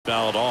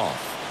fouled off.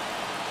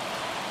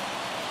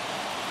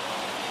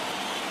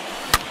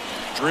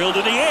 Drilled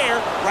in the air,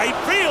 right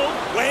field,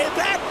 way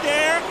back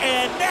there,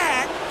 and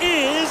that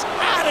is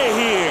out of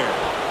here.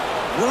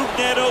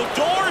 Rougned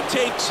Odor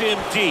takes him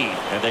deep,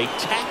 and they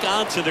tack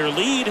on to their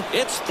lead.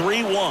 It's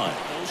 3-1.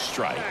 No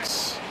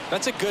strikes.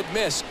 That's a good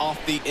miss off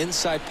the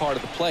inside part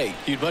of the plate.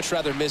 You'd much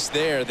rather miss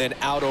there than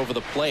out over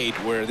the plate,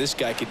 where this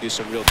guy could do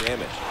some real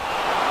damage.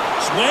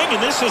 Swing,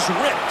 and this is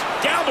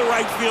ripped down the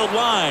right field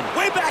line.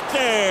 Way back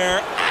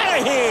there, out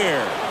of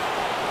here.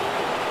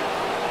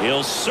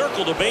 He'll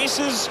circle the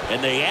bases,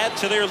 and they add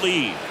to their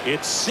lead.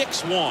 It's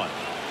 6-1.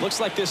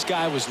 Looks like this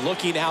guy was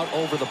looking out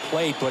over the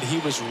plate, but he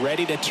was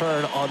ready to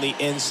turn on the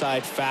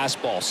inside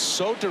fastball.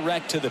 So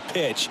direct to the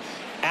pitch,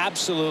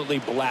 absolutely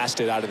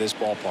blasted out of this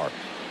ballpark.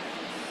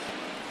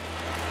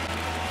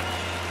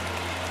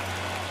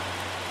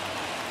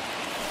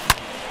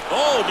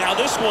 Oh, now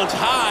this one's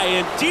high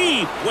and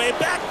deep, way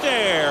back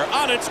there,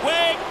 on its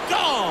way,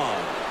 gone.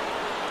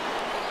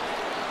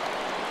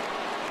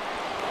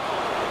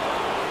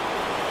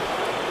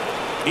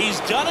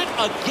 He's done it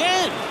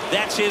again.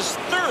 That's his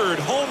third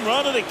home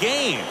run of the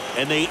game,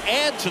 and they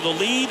add to the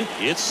lead.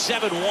 It's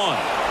 7-1.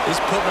 He's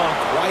putting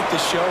on quite the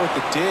show at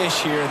the dish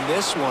here in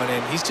this one,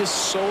 and he's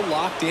just so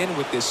locked in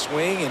with this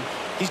swing, and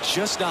he's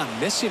just not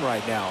missing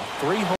right now. 3 home